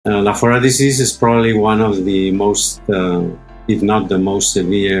Lafora disease is probably one of the most, if not the most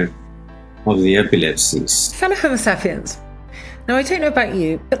severe of the epilepsies. Fellow Homo sapiens. Now, I don't know about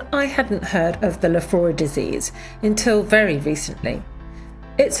you, but I hadn't heard of the Lafora disease until very recently.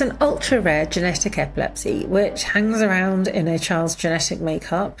 It's an ultra-rare genetic epilepsy which hangs around in a child's genetic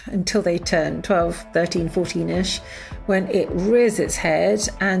makeup until they turn 12, 13, 14-ish, when it rears its head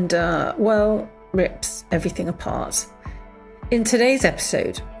and, rips everything apart. In today's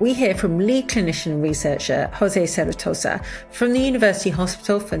episode, we hear from lead clinician researcher José Serratosa from the University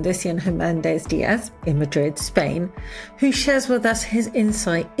Hospital Fundación Jiménez Díaz in Madrid, Spain, who shares with us his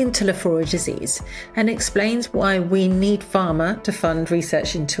insight into Lafora disease and explains why we need Pharma to fund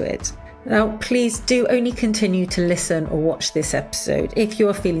research into it. Now, please do only continue to listen or watch this episode if you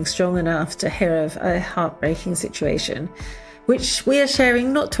are feeling strong enough to hear of a heartbreaking situation, which we are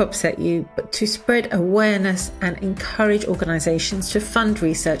sharing not to upset you, but to spread awareness and encourage organisations to fund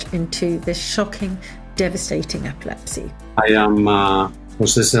research into this shocking, devastating epilepsy. I am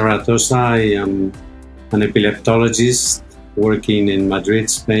José Serratosa. I am an epileptologist working in Madrid,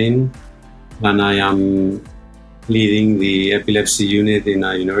 Spain, and I am leading the epilepsy unit in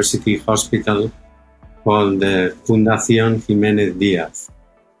a university hospital called the Fundación Jiménez Díaz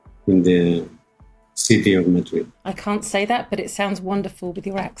in the city of Madrid. I can't say that, but it sounds wonderful with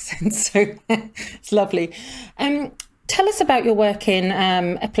your accent, so it's lovely. Tell us about your work in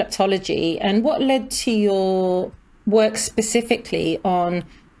epileptology and what led to your work specifically in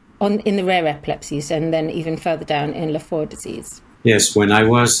the rare epilepsies and then even further down in Lafora disease. Yes, when I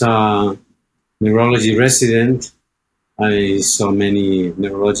was a neurology resident, I saw many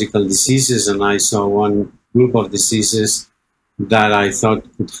neurological diseases, and I saw one group of diseases that I thought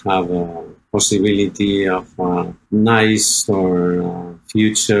could have a possibility of a nice or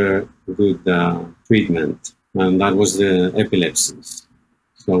future good treatment, and that was the epilepsies.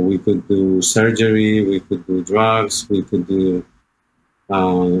 So we could do surgery, we could do drugs, we could do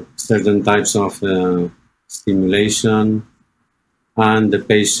certain types of stimulation, and the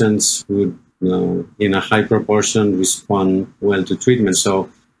patients would, in a high proportion, respond well to treatment. So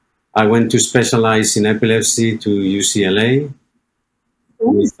I went to specialize in epilepsy to UCLA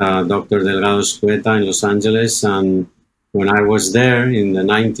with Dr. Delgado Scueta in Los Angeles, and when I was there in the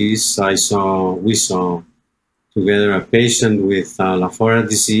 90s, we saw together a patient with Lafora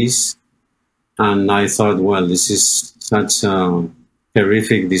disease, and I thought, well, this is such a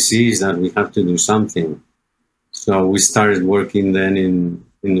terrific disease that we have to do something. So we started working then in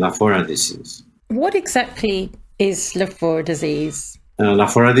Lafora disease. What exactly is Lafora disease?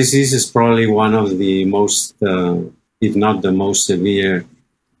 Lafora disease is probably one of the most, if not the most severe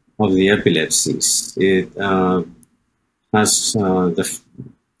of the epilepsies. It has the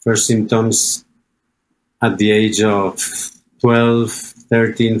first symptoms at the age of 12,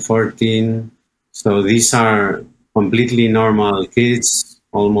 13, 14. So these are completely normal kids,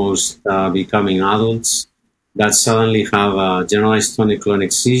 almost becoming adults, that suddenly have a generalized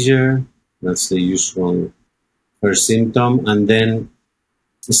tonic-clonic seizure. That's the usual first symptom. And then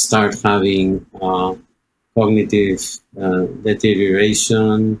start having cognitive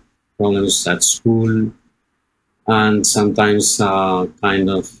deterioration, problems at school, and sometimes kind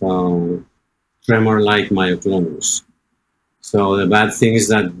of tremor-like myoclonus. So the bad thing is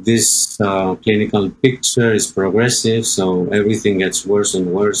that this clinical picture is progressive, so everything gets worse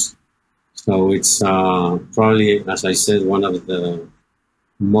and worse. So it's probably, as I said, one of the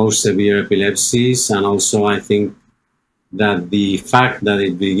most severe epilepsies. And also I think that the fact that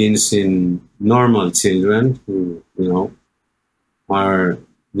it begins in normal children who, are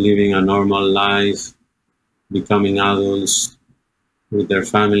living a normal life, becoming adults with their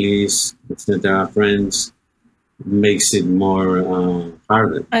families, etc., friends, makes it more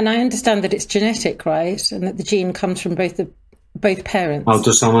harder. And I understand that it's genetic, right? And that the gene comes from both parents.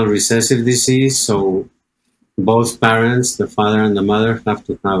 Autosomal recessive disease, so both parents, the father and the mother, have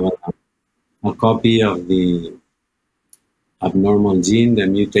to have a copy of the abnormal gene, the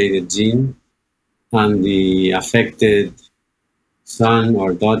mutated gene, and the affected son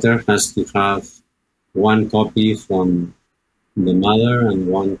or daughter has to have one copy from the mother and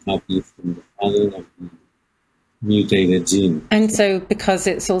one copy from the father of the mutated gene. And so because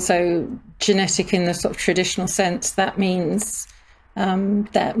it's also genetic in the sort of traditional sense, that means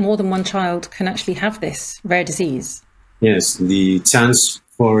that more than one child can actually have this rare disease. Yes, the chance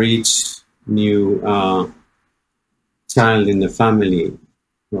for each new child in the family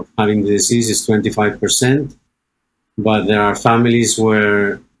of having the disease is 25%, but there are families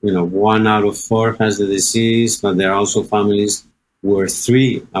where 1 out of 4 has the disease, but there are also families where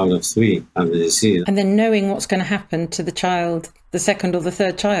 3 out of 3 have the disease. And then knowing what's going to happen to the child the second or the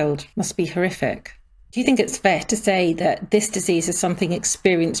third child. Must be horrific. Do you think it's fair to say that this disease is something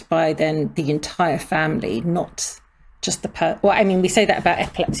experienced by then the entire family, not just the well, I mean, we say that about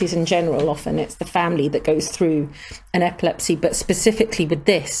epilepsies in general. Often it's the family that goes through an epilepsy, but specifically with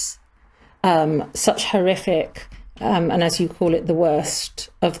this, such horrific, and as you call it, the worst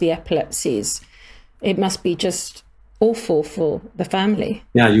of the epilepsies, it must be just awful for the family.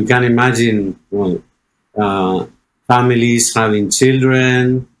 Yeah, you can imagine, well, families having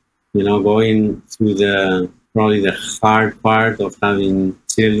children, you know, going through probably the hard part of having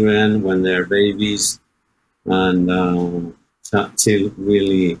children when they're babies, and still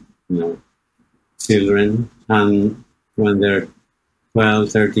really, you know, children, and when they're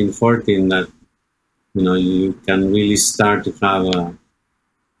 12, 13, 14, that, you know, you can really start to have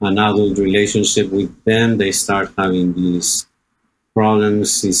an adult relationship with them. They start having these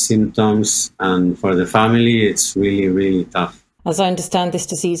problems, these symptoms, and for the family, it's really, really tough. As I understand, this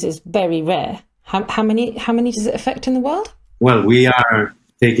disease is very rare. How many does it affect in the world? Well, we are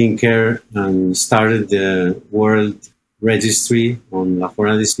taking care and started the World Registry on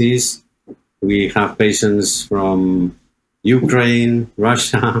Lafora Disease. We have patients from Ukraine,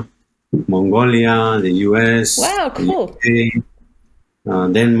 Russia, Mongolia, the US, wow, cool. the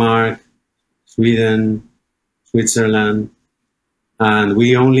UK, Denmark, Sweden, Switzerland, and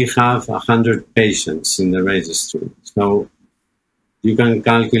we only have 100 patients in the registry. So you can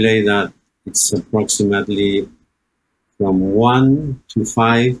calculate that it's approximately from 1 to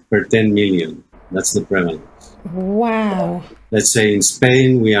 5 per 10 million. That's the prevalence. Wow. Let's say in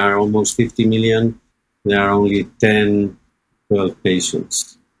Spain, we are almost 50 million. There are only 10, 12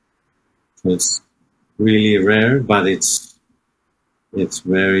 patients. So it's really rare, but it's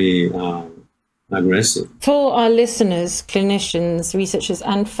very aggressive. For our listeners, clinicians, researchers,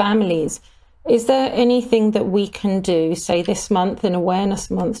 and families, is there anything that we can do, say this month, an awareness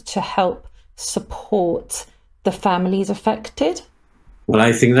month, to help support the families affected? Well,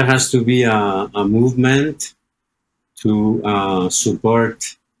 I think there has to be a movement to support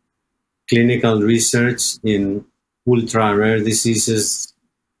clinical research in ultra-rare diseases,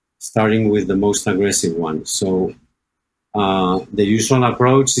 starting with the most aggressive ones. So the usual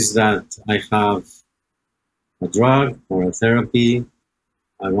approach is that I have a drug or a therapy,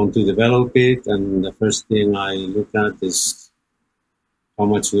 I want to develop it, and the first thing I look at is how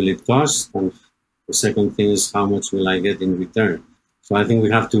much will it cost, and the second thing is how much will I get in return. So I think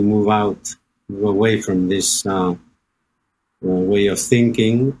we have to move away from this way of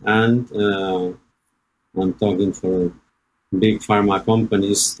thinking, and I'm talking for big pharma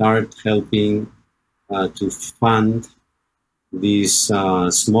companies, start helping to fund these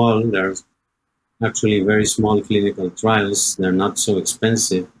they're actually very small clinical trials. They're not so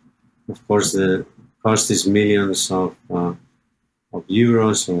expensive. Of course, the cost is millions of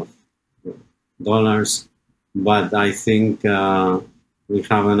euros or dollars, but I think we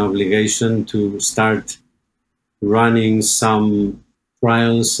have an obligation to start running some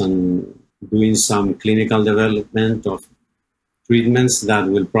trials and doing some clinical development of treatments that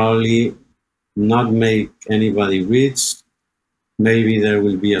will probably not make anybody rich. Maybe there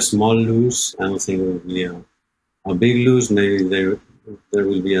will be a small lose. I don't think there will be a big lose. Maybe there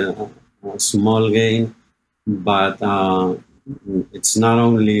will be a small gain, but it's not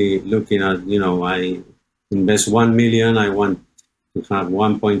only looking at, you know, I invest 1 million, I want to have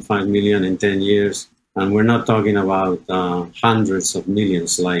 1.5 million in 10 years. And we're not talking about hundreds of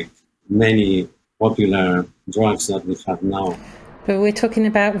millions like many popular drugs that we have now. But we're talking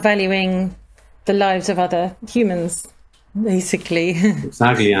about valuing the lives of other humans, basically.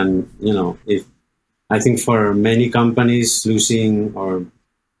 Exactly. And, you know, I think for many companies, losing or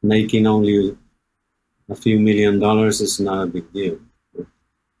making only a few $1 million is not a big deal.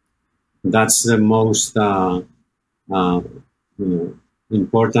 That's the most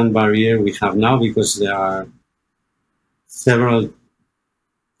important barrier we have now, because there are several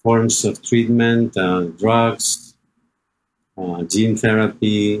forms of treatment, drugs, gene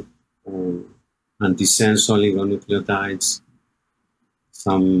therapy, antisense oligonucleotides,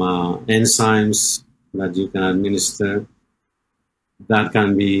 some enzymes that you can administer that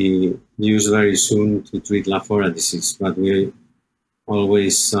can be used very soon to treat Lafora disease. But we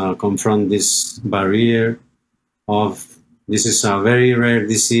always confront this barrier of, this is a very rare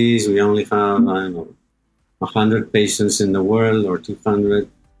disease. We only have, 100 patients in the world or 200,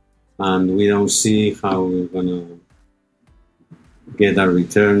 and we don't see how we're going to get a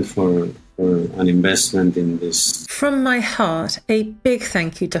return for an investment in this. From my heart, a big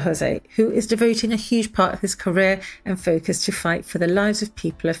thank you to José, who is devoting a huge part of his career and focus to fight for the lives of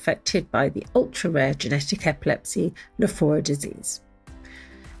people affected by the ultra-rare genetic epilepsy, Lafora disease.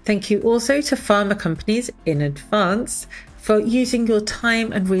 Thank you also to pharma companies in advance for using your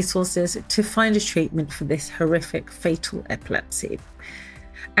time and resources to find a treatment for this horrific, fatal epilepsy.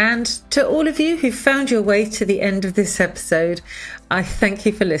 And to all of you who found your way to the end of this episode, I thank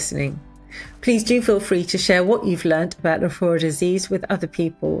you for listening. Please do feel free to share what you've learnt about Lafora disease with other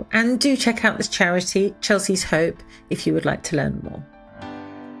people, and do check out this charity, Chelsea's Hope, if you would like to learn more.